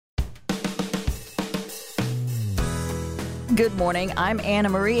Good morning. I'm Anna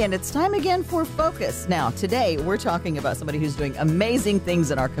Marie, and it's time again for Focus. Now, today we're talking about somebody who's doing amazing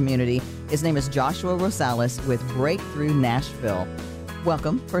things in our community. His name is Joshua Rosales with Breakthrough Nashville.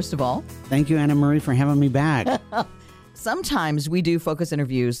 Welcome, first of all. Thank you, Anna Marie, for having me back. Sometimes we do Focus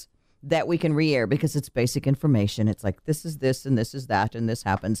interviews that we can re-air because it's basic information. It's like, this is this, and this is that, and this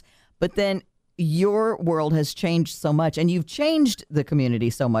happens. But then your world has changed so much, and you've changed the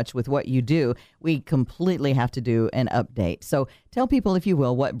community so much with what you do. We completely have to do an update. So tell people, if you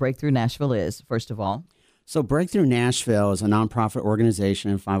will, what Breakthrough Nashville is, first of all. So Breakthrough Nashville is a nonprofit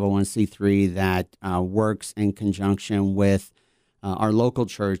organization, 501c3, that works in conjunction with our local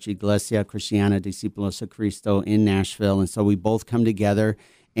church, Iglesia Cristiana Discípulos de Cristo in Nashville. And so we both come together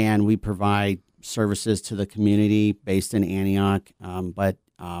and we provide services to the community based in Antioch, but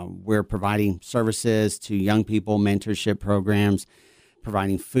we're providing services to young people, mentorship programs,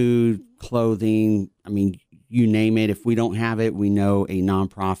 providing food, clothing. I mean, you name it. If we don't have it, we know a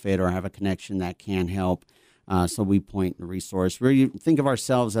nonprofit or have a connection that can help. So we point the resource. We think of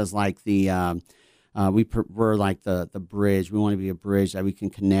ourselves as like we're like the bridge. We want to be a bridge that we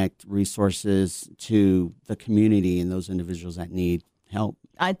can connect resources to the community and those individuals that need help.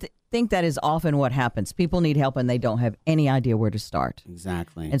 I think that is often what happens. People need help and they don't have any idea where to start.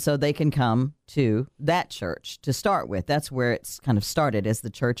 Exactly. And so they can come to that church to start with. That's where it's kind of started, as the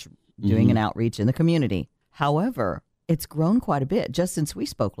church doing an outreach in the community. However, it's grown quite a bit just since we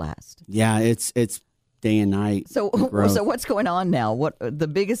spoke last. Yeah, it's day and night. So what's going on now? What the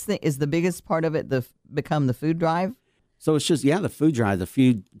biggest thing is? The biggest part of it become the food drive? So it's just the food drive, the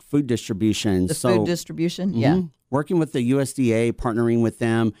food distribution. Food distribution, yeah. Working with the USDA, partnering with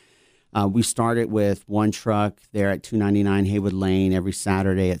them. We started with one truck there at 299 Haywood Lane. Every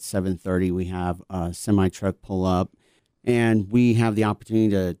Saturday at 7:30, we have a semi-truck pull up. And we have the opportunity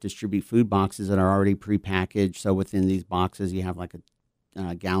to distribute food boxes that are already prepackaged. So within these boxes, you have like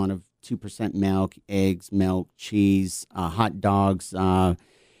a gallon of 2% milk, eggs, milk, cheese, hot dogs.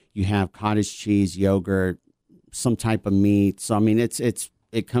 You have cottage cheese, yogurt, some type of meat. So, I mean, it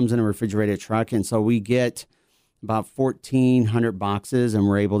comes in a refrigerated truck. And so we get about 1,400 boxes, and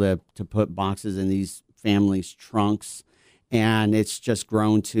we're able to put boxes in these families' trunks. And it's just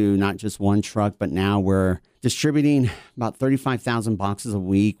grown to not just one truck, but now we're distributing about 35,000 boxes a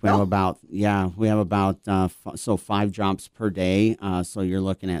week. We have about 5 drops per day. So you're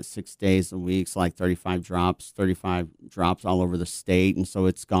looking at 6 days a week, so like 35 drops all over the state. And so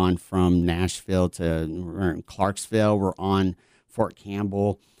it's gone from Nashville we're in Clarksville. We're on Fort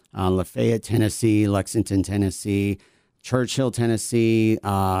Campbell, Lafayette, Tennessee, Lexington, Tennessee, Churchill, Tennessee,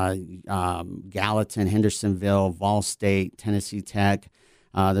 Gallatin, Hendersonville, Vol State, Tennessee Tech.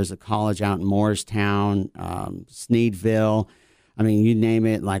 There's a college out in Morristown, Sneedville. I mean, you name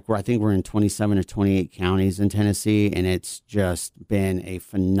it. Like I think we're in 27 or 28 counties in Tennessee, and it's just been a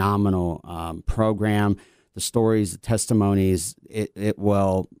phenomenal program. The stories, the testimonies, it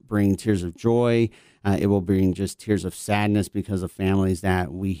will bring tears of joy. It will bring just tears of sadness because of families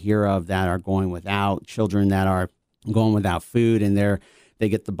that we hear of that are going without, children that are going without food, and they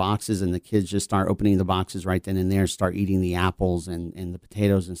get the boxes, and the kids just start opening the boxes right then and there, start eating the apples and the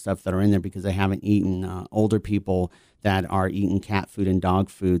potatoes and stuff that are in there because they haven't eaten. Older people that are eating cat food and dog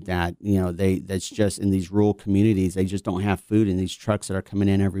food that, that's just in these rural communities, they just don't have food. And these trucks that are coming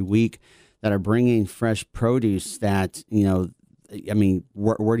in every week that are bringing fresh produce that, I mean,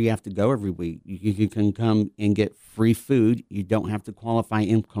 where do you have to go every week? You can come and get free food. You don't have to qualify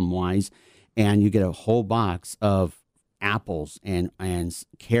income-wise, and you get a whole box of apples and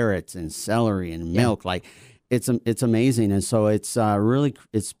carrots and celery and milk. Like it's amazing. And so it's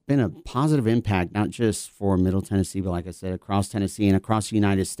been a positive impact, not just for Middle Tennessee, but like I said, across Tennessee and across the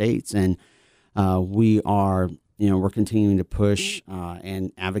United States. And we are, we're continuing to push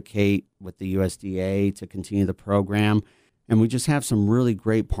and advocate with the USDA to continue the program. And we just have some really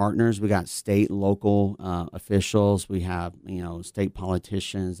great partners. We got state, local officials. We have, state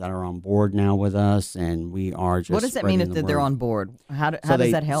politicians that are on board now with us, and we are just. What does that mean if they're on board? How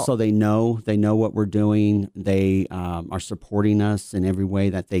does that help? So they know what we're doing. They are supporting us in every way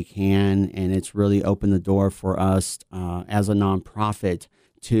that they can, and it's really opened the door for us as a nonprofit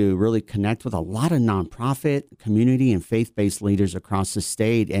to really connect with a lot of nonprofit, community, and faith-based leaders across the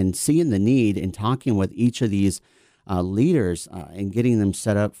state, and seeing the need and talking with each of these leaders and getting them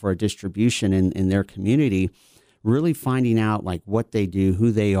set up for a distribution in their community, really finding out like what they do,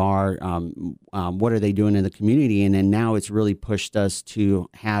 who they are, what are they doing in the community. And then now it's really pushed us to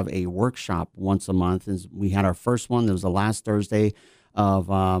have a workshop once a month. And we had our first one. That was the last Thursday of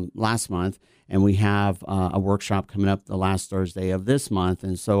last month. And we have a workshop coming up the last Thursday of this month.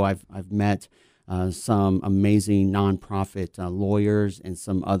 And so I've met some amazing nonprofit lawyers and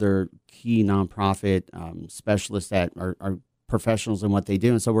some other key nonprofit specialists that are professionals in what they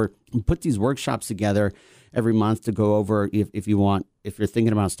do. And so we put these workshops together every month to go over if you're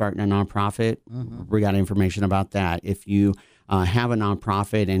thinking about starting a nonprofit, we got information about that. If you have a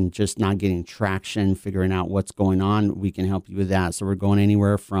nonprofit and just not getting traction, figuring out what's going on, we can help you with that. So we're going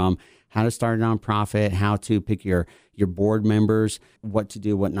anywhere from how to start a nonprofit, how to pick your board members, what to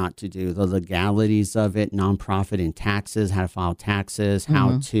do, what not to do, the legalities of it, nonprofit and taxes, how to file taxes,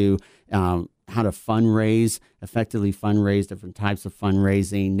 how to effectively fundraise, different types of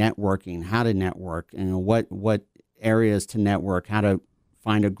fundraising, networking, how to network, what areas to network, how to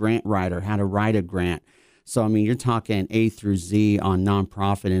find a grant writer, how to write a grant. So, I mean, you're talking A through Z on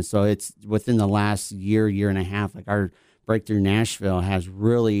nonprofit. And so it's within the last year and a half, like our Breakthrough Nashville has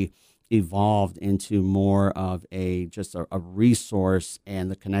really evolved into more of a resource, and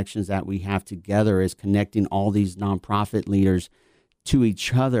the connections that we have together is connecting all these nonprofit leaders to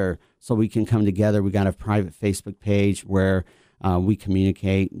each other so we can come together. We got a private Facebook page where we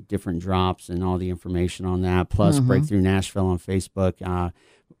communicate different drops and all the information on that, plus Breakthrough Nashville on Facebook.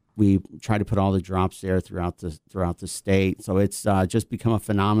 We try to put all the drops there throughout the state. So it's just become a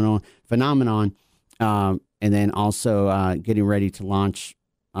phenomenon. And then also getting ready to launch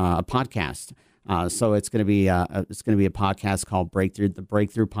a podcast. So it's going to be a podcast called the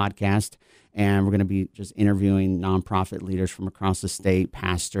Breakthrough Podcast, and we're going to be just interviewing nonprofit leaders from across the state,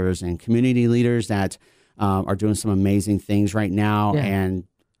 pastors and community leaders that are doing some amazing things right now. Yeah. And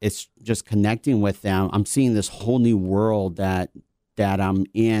it's just connecting with them. I'm seeing this whole new world that I'm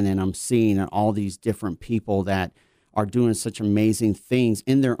in, and I'm seeing all these different people that are doing such amazing things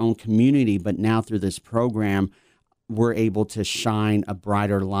in their own community. But now through this program, we're able to shine a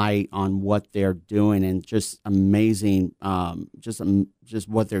brighter light on what they're doing, and just amazing, just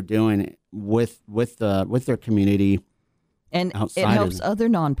what they're doing with their community. And it helps other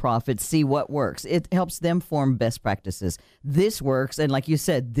nonprofits see what works. It helps them form best practices. This works, and like you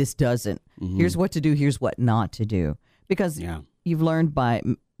said, this doesn't. Here's what to do. Here's what not to do. Because you've learned by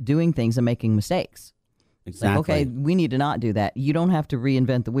doing things and making mistakes. Exactly. Like, okay, we need to not do that. You don't have to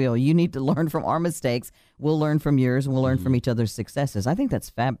reinvent the wheel. You need to learn from our mistakes. We'll learn from yours, and we'll learn from each other's successes. I think that's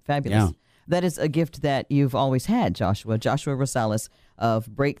fabulous. Yeah. That is a gift that you've always had, Joshua Rosales of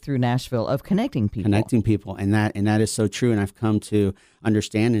Breakthrough Nashville, of connecting people. And that is so true. And I've come to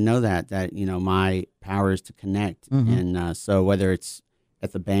understand and know that my power is to connect. And so whether it's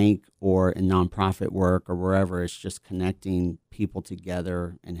at the bank or in nonprofit work or wherever, it's just connecting people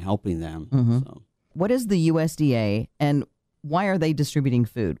together and helping them. So. What is the USDA, and why are they distributing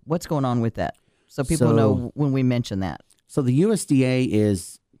food? What's going on with that? So people know when we mention that. So the USDA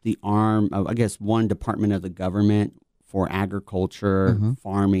is the arm of, I guess, one department of the government for agriculture,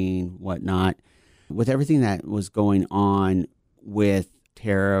 farming, whatnot. With everything that was going on with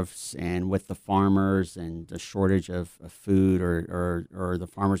tariffs and with the farmers and the shortage of food or the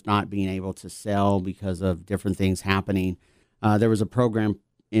farmers not being able to sell because of different things happening, there was a program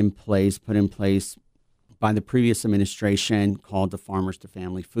put in place by the previous administration called the Farmers to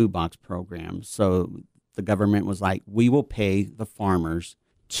Family Food Box Program. So the government was like, we will pay the farmers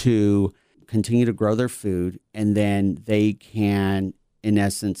to continue to grow their food, and then they can, in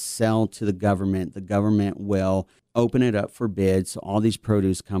essence, sell to the government. The government will open it up for bids, so all these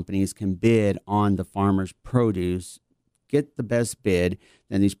produce companies can bid on the farmers' produce, get the best bid.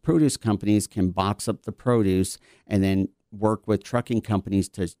 Then these produce companies can box up the produce and then work with trucking companies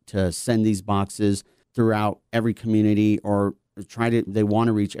to send these boxes throughout every community, or they want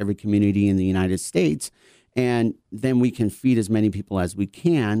to reach every community in the United States. And then we can feed as many people as we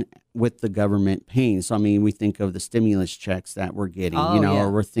can with the government paying. So, I mean, we think of the stimulus checks that we're getting,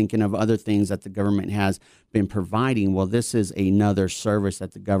 or we're thinking of other things that the government has been providing. Well, this is another service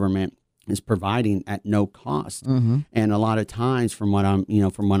that the government is providing at no cost. And a lot of times from what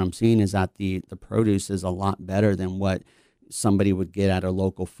I'm seeing is that the produce is a lot better than what somebody would get at a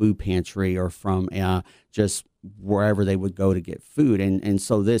local food pantry or from just wherever they would go to get food. And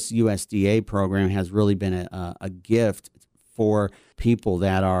so this USDA program has really been a gift for people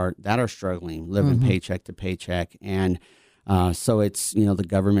that are struggling, living paycheck to paycheck. And so it's, the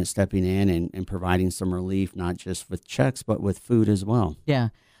government stepping in and providing some relief, not just with checks, but with food as well. Yeah.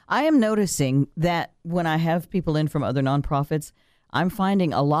 I am noticing that when I have people in from other nonprofits, I'm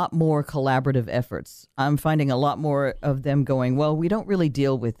finding a lot more collaborative efforts. I'm finding a lot more of them going, well, we don't really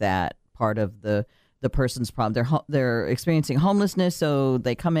deal with that part of the person's problem. They're experiencing homelessness, so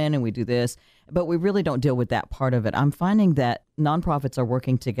they come in and we do this, but we really don't deal with that part of it. I'm finding that nonprofits are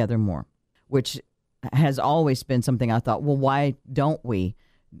working together more, which has always been something I thought, well, why don't we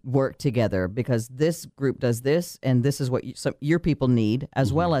work together because this group does this and this is what your people need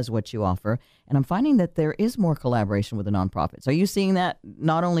as well as what you offer. And I'm finding that there is more collaboration with the nonprofits. Are you seeing that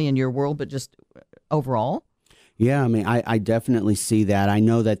not only in your world, but just overall? Yeah, I mean, I definitely see that. I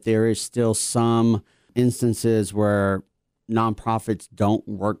know that there is still some instances where nonprofits don't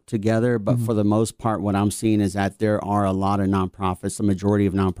work together, but for the most part, what I'm seeing is that there are a lot of nonprofits. The majority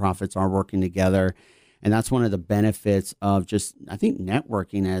of nonprofits are working together. And that's one of the benefits of just, I think,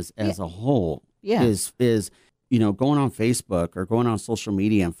 networking as a whole is, going on Facebook or going on social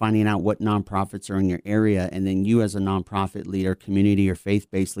media and finding out what nonprofits are in your area. And then you as a nonprofit leader, community or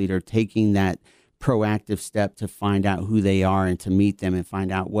faith-based leader, taking that proactive step to find out who they are and to meet them and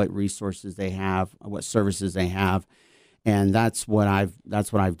find out what resources they have, what services they have. And that's what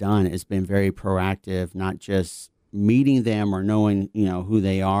I've done. It's been very proactive, not just meeting them or knowing, who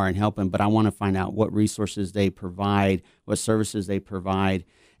they are and helping, but I want to find out what resources they provide, what services they provide,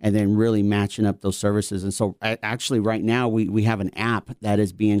 and then really matching up those services. And so actually right now we have an app that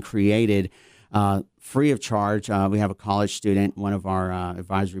is being created free of charge. We have a college student, one of our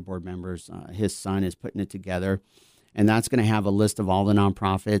advisory board members, his son is putting it together. And that's going to have a list of all the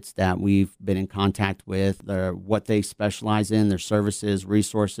nonprofits that we've been in contact with, what they specialize in, their services,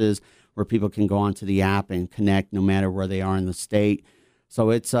 resources, where people can go onto the app and connect no matter where they are in the state.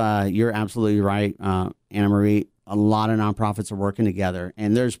 So it's you're absolutely right, Anna Marie. A lot of nonprofits are working together,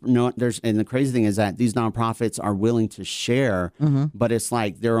 and and the crazy thing is that these nonprofits are willing to share, but it's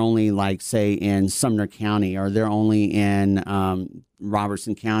like they're only say in Sumner County, or they're only in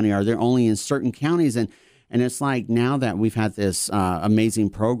Robertson County, or they're only in certain counties, and it's like now that we've had this amazing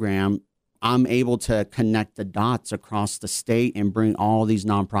program, I'm able to connect the dots across the state and bring all these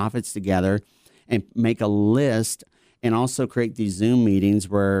nonprofits together and make a list, and also create these Zoom meetings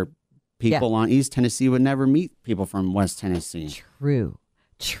where people on East Tennessee would never meet people from West Tennessee.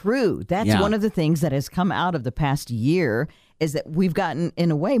 True. That's one of the things that has come out of the past year is that we've gotten,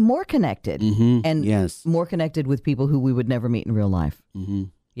 in a way, more connected and more connected with people who we would never meet in real life.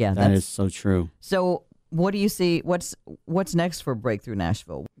 Yeah, that is so true. So what do you see? What's next for Breakthrough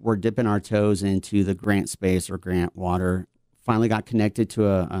Nashville? We're dipping our toes into the grant space or grant water. Finally got connected to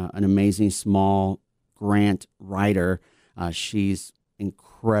an amazing small grant writer. She's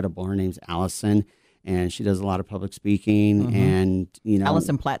incredible. Her name's Allison, and she does a lot of public speaking. And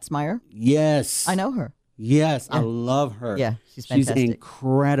Allison Platzmeyer. Yes, I know her. Yes, yeah. I love her. Yeah, she's fantastic. She's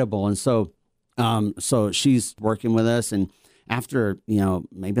incredible, and so she's working with us. And after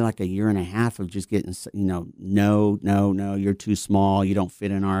maybe like a year and a half of just getting no, you're too small, you don't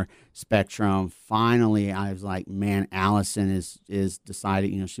fit in our spectrum. Finally, I was like, man, Allison is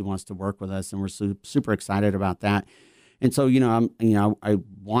decided she wants to work with us, and we're super excited about that. And so, I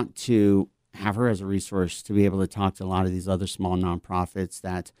want to have her as a resource to be able to talk to a lot of these other small nonprofits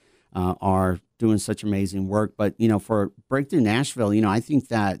that are doing such amazing work. But, for Breakthrough Nashville, I think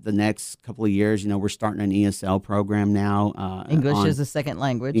that the next couple of years, we're starting an ESL program now. English as a second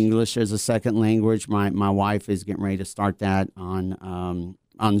language. English as a second language. My wife is getting ready to start that on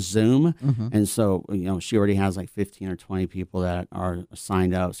Zoom. And so, she already has like 15 or 20 people that are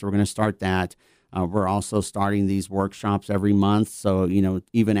signed up. So we're going to start that. We're also starting these workshops every month. So,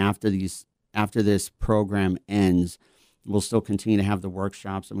 even after this program ends, we'll still continue to have the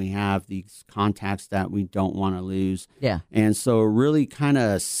workshops, and we have these contacts that we don't want to lose. Yeah. And so really kind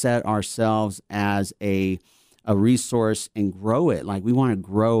of set ourselves as a resource and grow it. Like we want to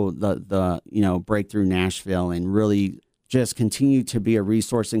grow the Breakthrough Nashville and really just continue to be a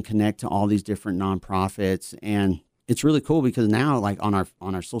resource and connect to all these different nonprofits. And it's really cool because now, like on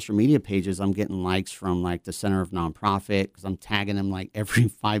our social media pages, I'm getting likes from like the Center of Nonprofit because I'm tagging them like every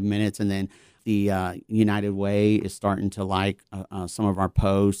 5 minutes, and then the United Way is starting to like some of our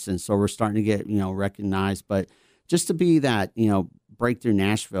posts, and so we're starting to get recognized. But just to be that Breakthrough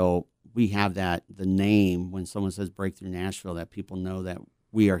Nashville, we have the name when someone says Breakthrough Nashville, that people know that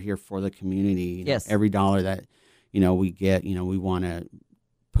we are here for the community. Yes. Every dollar that we get, we want to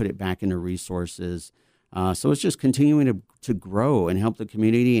put it back into resources. So it's just continuing to grow and help the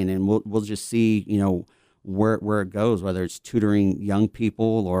community, and then we'll just see where it goes, whether it's tutoring young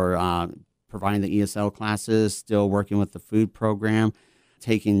people or providing the ESL classes, still working with the food program,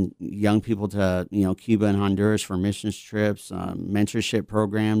 taking young people to Cuba and Honduras for missions trips, mentorship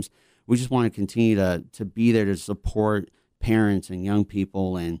programs. We just want to continue to be there to support parents and young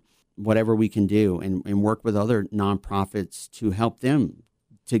people and whatever we can do, and work with other nonprofits to help them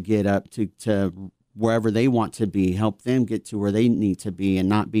to get up to wherever they want to be, help them get to where they need to be, and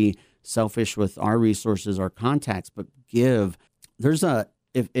not be selfish with our resources or contacts, but give. There's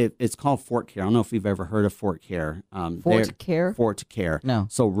if it's called Fort Care. I don't know if you've ever heard of Fort Care. Fort Care? Fort Care. No.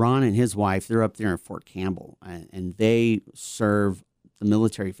 So Ron and his wife, they're up there in Fort Campbell, and they serve the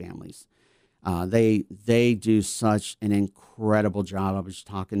military families. They do such an incredible job. I was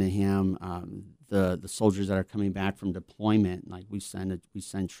talking to him. The soldiers that are coming back from deployment, like we send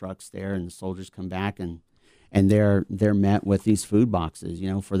trucks there, and the soldiers come back and they're met with these food boxes,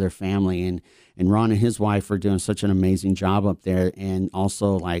 for their family. And Ron and his wife are doing such an amazing job up there. And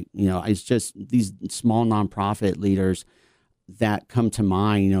also, it's just these small nonprofit leaders that come to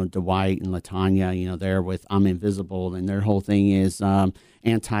mind, Dwight and Latanya, they're with I'm Invisible, and their whole thing is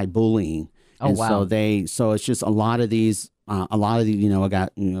anti-bullying. Oh, and wow. So it's just a lot of these, I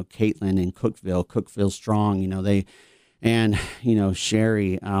got, Caitlin in Cookville Strong, and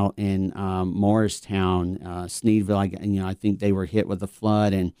Sherry out in Morristown, Sneedville. I think they were hit with a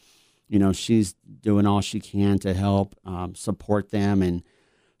flood, and she's doing all she can to help support them. And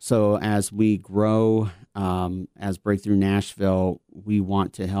so as we grow, as Breakthrough Nashville, we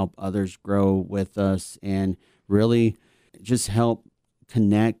want to help others grow with us and really just help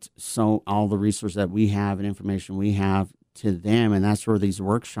connect all the resources that we have and information we have to them. And that's where these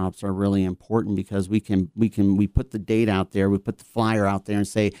workshops are really important, because we put the date out there, we put the flyer out there and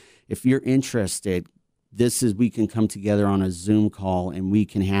say, if you're interested, we can come together on a Zoom call, and we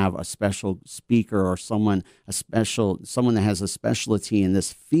can have a special speaker or someone that has a specialty in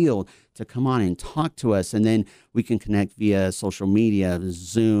this field to come on and talk to us. And then we can connect via social media,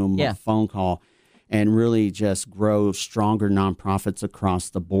 Zoom, Yeah. or phone call, and really just grow stronger nonprofits across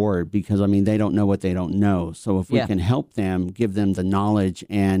the board, because, they don't know what they don't know. So if we Yeah. can help them, give them the knowledge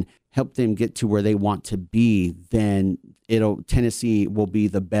and help them get to where they want to be, then Tennessee will be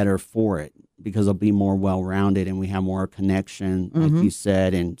the better for it, because it'll be more well-rounded, and we have more connection, like you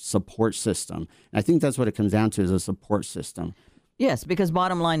said, and support system. And I think that's what it comes down to, is a support system. Yes, because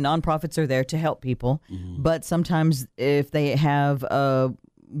bottom line, nonprofits are there to help people, but sometimes if they have a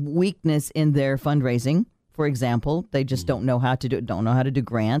weakness in their fundraising, for example, they just don't know how to do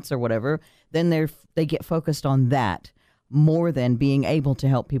grants or whatever, then they get focused on that more than being able to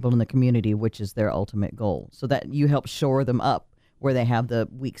help people in the community, which is their ultimate goal. So that you help shore them up where they have the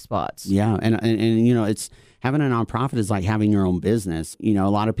weak spots. Yeah, and it's having a nonprofit is like having your own business. A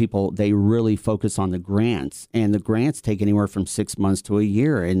lot of people, they really focus on the grants, and the grants take anywhere from 6 months to a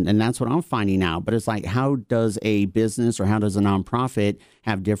year, and that's what I'm finding out. But it's like, how does a business or how does a nonprofit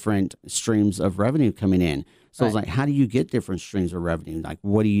have different streams of revenue coming in? So It's like, how do you get different streams of revenue? Like,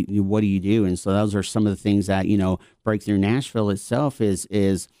 what do you do? And so those are some of the things that Breakthrough Nashville itself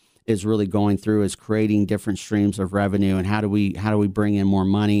is really going through, is creating different streams of revenue. And how do we bring in more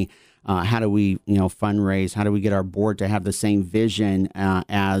money? How do we fundraise? How do we get our board to have the same vision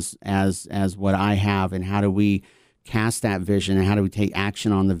as what I have? And how do we cast that vision? And how do we take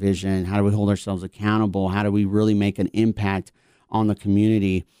action on the vision? How do we hold ourselves accountable? How do we really make an impact on the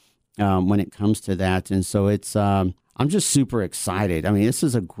community when it comes to that? And so it's I'm just super excited. This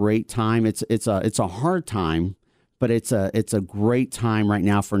is a great time. It's a hard time, but it's a great time right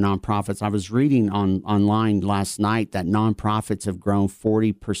now for nonprofits. I was reading online last night that nonprofits have grown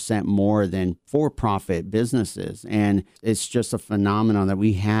 40% more than for-profit businesses. And it's just a phenomenon that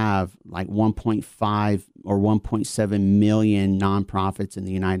we have like 1.5 or 1.7 million nonprofits in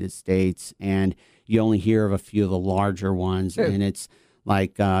the United States. And you only hear of a few of the larger ones. Sure. And it's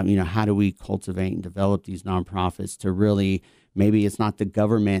like, how do we cultivate and develop these nonprofits to really, maybe it's not the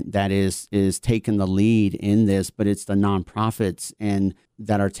government that is taking the lead in this, but it's the nonprofits and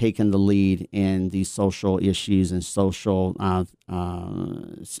that are taking the lead in these social issues and social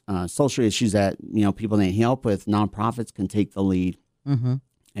issues that people need help with. Nonprofits can take the lead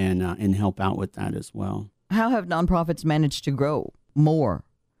and help out with that as well. How have nonprofits managed to grow more?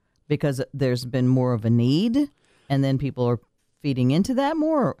 Because there's been more of a need, and then people are feeding into that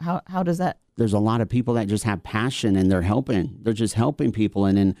more? Or how does that? There's a lot of people that just have passion, and they're helping. They're just helping people.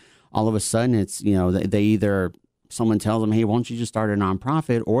 And then all of a sudden it's, they either, someone tells them, hey, why don't you just start a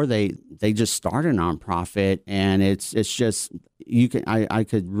nonprofit? Or they just start a nonprofit, and it's just, I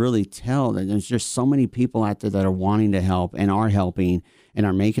could really tell that there's just so many people out there that are wanting to help and are helping and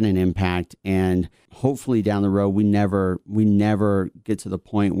are making an impact. And hopefully down the road, we never get to the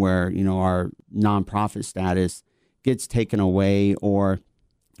point where, our nonprofit status gets taken away, or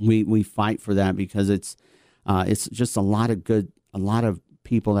we fight for that, because it's just a lot of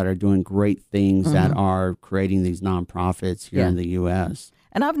people that are doing great things that are creating these nonprofits here in the U.S.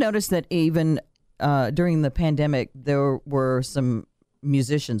 And I've noticed that even during the pandemic, there were some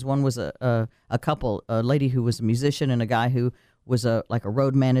musicians. One was a couple, a lady who was a musician and a guy who was like a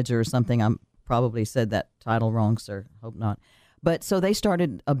road manager or something. I probably said that title wrong, sir. Hope not. But so they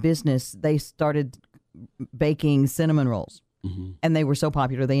started a business. They started baking cinnamon rolls. And they were so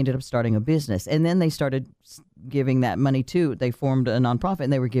popular, they ended up starting a business. And then they started giving that money to, they formed a nonprofit,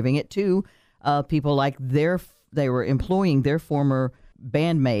 and they were giving it to people like they were employing their former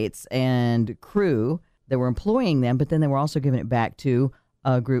bandmates and crew. They were employing them, but then they were also giving it back to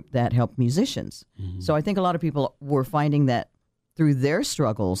a group that helped musicians. So I think a lot of people were finding that through their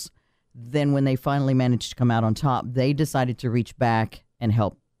struggles, then when they finally managed to come out on top, they decided to reach back and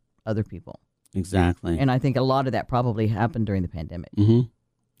help other people. Exactly. And I think a lot of that probably happened during the pandemic.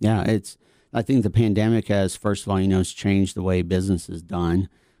 Yeah, I think the pandemic has, first of all, it's changed the way business is done.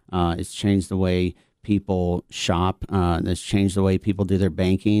 It's changed the way people shop. It's changed the way people do their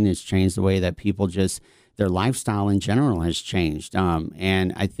banking. It's changed the way that people their lifestyle in general has changed.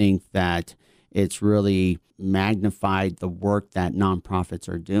 And I think that it's really magnified the work that nonprofits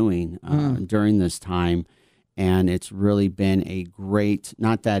are doing during this time. And it's really been a great,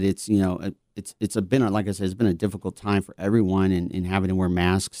 not that it's, it's been, like I said, it's been a difficult time for everyone in having to wear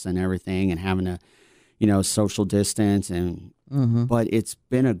masks and everything and having to, social distance. And, but it's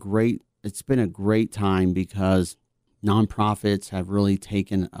been a great time because nonprofits have really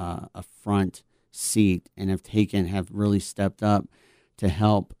taken a front seat and have really stepped up to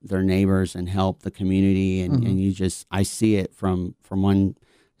help their neighbors and help the community. And I see it from one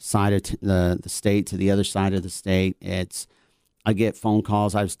side of the state to the other side of the state. I get phone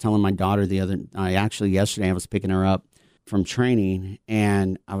calls. I was telling my daughter yesterday, I was picking her up from training,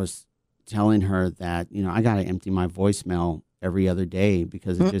 and I was telling her that, I got to empty my voicemail every other day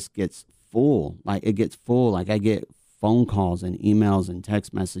because it just gets full. Like I get phone calls and emails and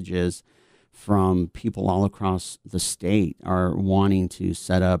text messages from people all across the state are wanting to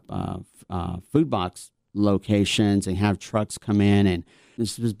set up food box locations and have trucks come in. And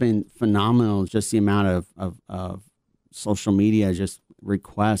this has been phenomenal, just the amount of social media, just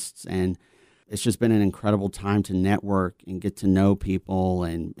requests. And it's just been an incredible time to network and get to know people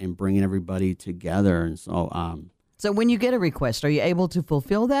and bringing everybody together. And so, so when you get a request, are you able to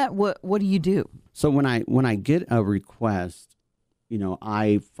fulfill that? What do you do? So when I get a request,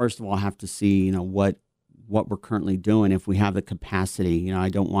 I first of all have to see, what we're currently doing, if we have the capacity. I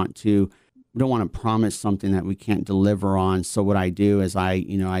don't want to promise something that we can't deliver on. So what I do is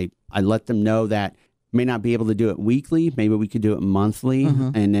I let them know that may not be able to do it weekly. Maybe we could do it monthly.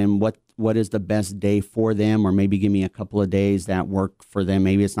 And then what is the best day for them, or maybe give me a couple of days that work for them.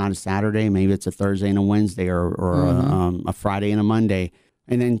 Maybe it's not a Saturday, maybe it's a Thursday and a Wednesday, or a Friday and a Monday.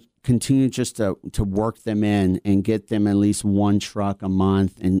 And then continue just to work them in and get them at least one truck a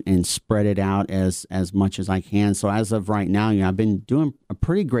month and spread it out as much as I can. So as of right now, I've been doing a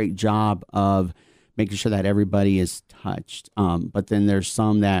pretty great job of making sure that everybody is touched. But then there's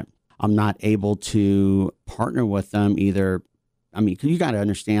some that I'm not able to partner with them either. I mean, you got to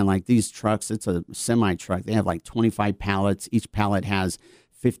understand, like these trucks, it's a semi truck. They have like 25 pallets. Each pallet has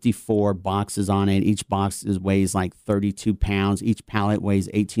 54 boxes on it. Each box weighs like 32 pounds. Each pallet weighs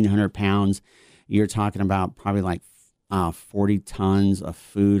 1,800 pounds. You're talking about probably like 40 tons of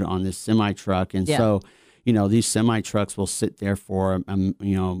food on this semi truck. And so, these semi trucks will sit there for,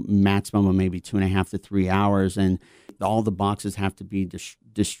 maximum of maybe 2.5 to 3 hours. And all the boxes have to be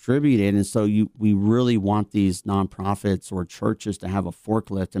distributed. And so we really want these nonprofits or churches to have a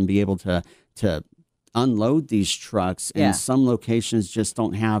forklift and be able to unload these trucks. And some locations just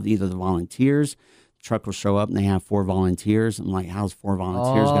don't have either the volunteers. The truck will show up and they have 4 volunteers. I'm like, how's 4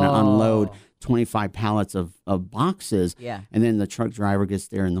 volunteers going to unload 25 pallets of boxes? And then the truck driver gets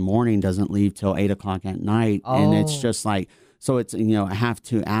there in the morning, doesn't leave till 8 o'clock at night. And it's just like, so it's, I have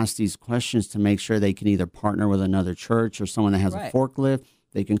to ask these questions to make sure they can either partner with another church or someone that has a forklift.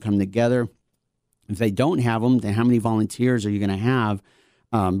 They can come together. If they don't have them, then how many volunteers are you going to have?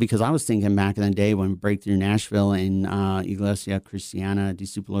 Because I was thinking back in the day when Breakthrough Nashville and Iglesia Cristiana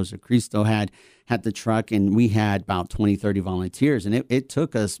Discípulos de Cristo had the truck, and we had about 20, 30 volunteers. And it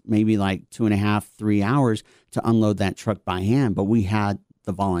took us maybe like 2.5, 3 hours to unload that truck by hand. But we had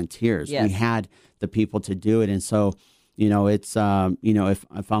the volunteers. We had the people to do it. And so, it's,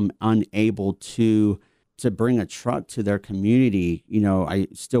 if I'm unable to bring a truck to their community, I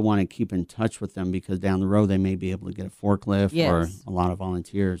still want to keep in touch with them because down the road they may be able to get a forklift or a lot of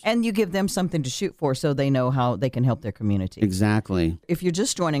volunteers. And you give them something to shoot for so they know how they can help their community. Exactly. If you're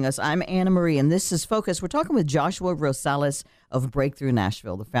just joining us, I'm Anna Marie, and this is Focus. We're talking with Joshua Rosales of Breakthrough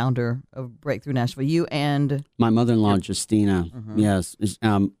Nashville, the founder of Breakthrough Nashville. You and my mother-in-law, Justina. Yes.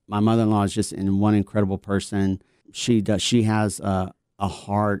 My mother-in-law is just one incredible person. She has a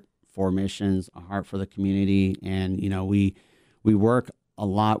heart for missions, a heart for the community. And, we work a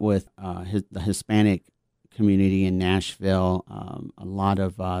lot with the Hispanic community in Nashville. A lot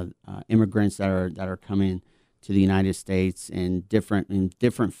of immigrants that are coming to the United States in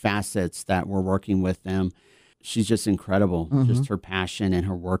different facets that we're working with them. She's just incredible. Just her passion and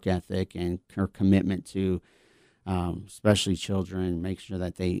her work ethic and her commitment to especially children, making sure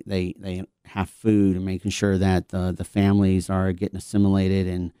that they have food and making sure that the families are getting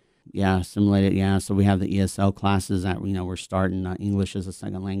assimilated. So we have the ESL classes that we're starting English as a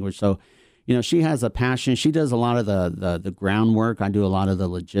second language. So she has a passion. She does a lot of the groundwork. I do a lot of the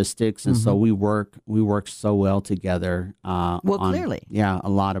logistics, and so we work so well together. Clearly, a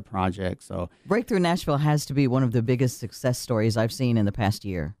lot of projects. So Breakthrough Nashville has to be one of the biggest success stories I've seen in the past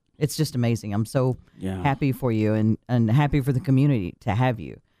year. It's just amazing. I'm so happy for you and happy for the community to have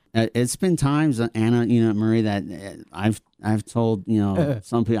you. It's been times, Anna, Marie, that I've told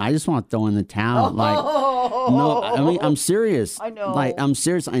some people I just want to throw in the towel. No, I mean I'm serious. I know. I'm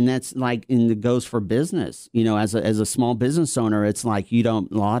serious, and that's and it goes for business. As a small business owner, it's I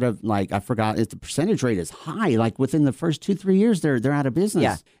forgot the percentage rate is high. Like within the first 2-3 years, they're out of business.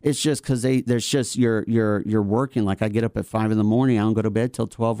 Yeah. It's just because there's just you're working. Like I get up at 5 a.m. I don't go to bed till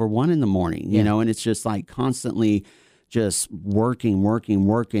 12 or 1 a.m. And it's just constantly just working.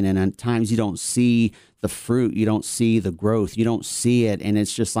 And at times you don't see the fruit, you don't see the growth, you don't see it. And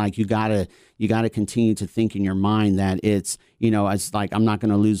it's just you gotta continue to think in your mind that it's, it's I'm not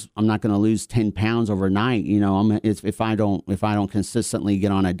going to lose 10 pounds overnight. If I don't consistently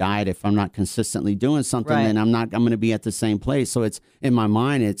get on a diet, if I'm not consistently doing something, right, then I'm going to be at the same place. So it's in my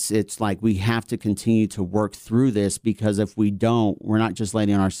mind, it's we have to continue to work through this, because if we don't, we're not just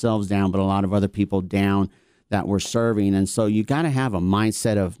letting ourselves down, but a lot of other people down that we're serving. And so you got to have a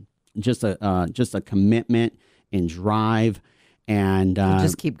mindset of just a commitment and drive, and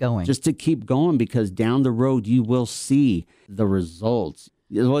just keep going. Just to keep going, because down the road you will see the results.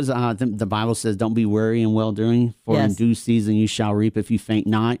 It was the Bible says, "Don't be weary in well doing, for in due season you shall reap if you faint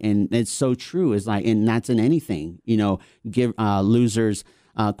not." And it's so true. It's and that's in anything. Give losers,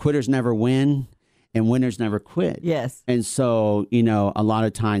 quitters never win, and winners never quit. Yes. And so a lot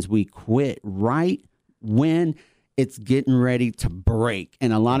of times we quit right when it's getting ready to break,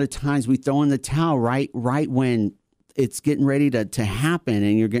 and a lot of times we throw in the towel right when it's getting ready to happen,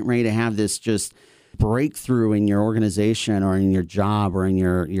 and you're getting ready to have this just breakthrough in your organization or in your job or in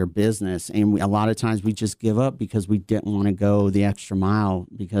your business. And a lot of times we just give up because we didn't want to go the extra mile,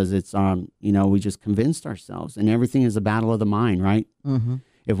 because it's we just convinced ourselves, and everything is a battle of the mind, right?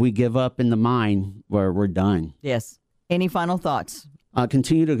 If we give up in the mind, we're done. Yes. Any final thoughts?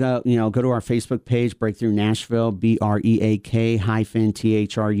 Continue to go to our Facebook page, Breakthrough Nashville, BREAK-THRU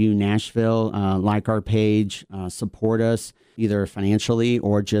Nashville. Like our page, support us either financially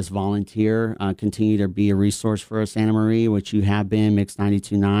or just volunteer. Continue to be a resource for us, Anna Marie, which you have been, Mix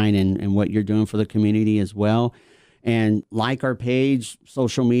 92.9, and what you're doing for the community as well. And like our page,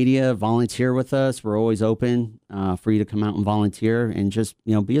 social media, volunteer with us. We're always open for you to come out and volunteer, and just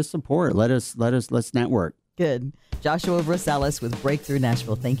be a support. Let's network. Good. Joshua Rosales with Breakthrough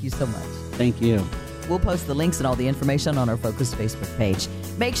Nashville. Thank you so much. Thank you. We'll post the links and all the information on our Focus Facebook page.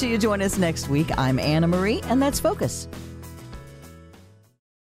 Make sure you join us next week. I'm Anna Marie, and that's Focus.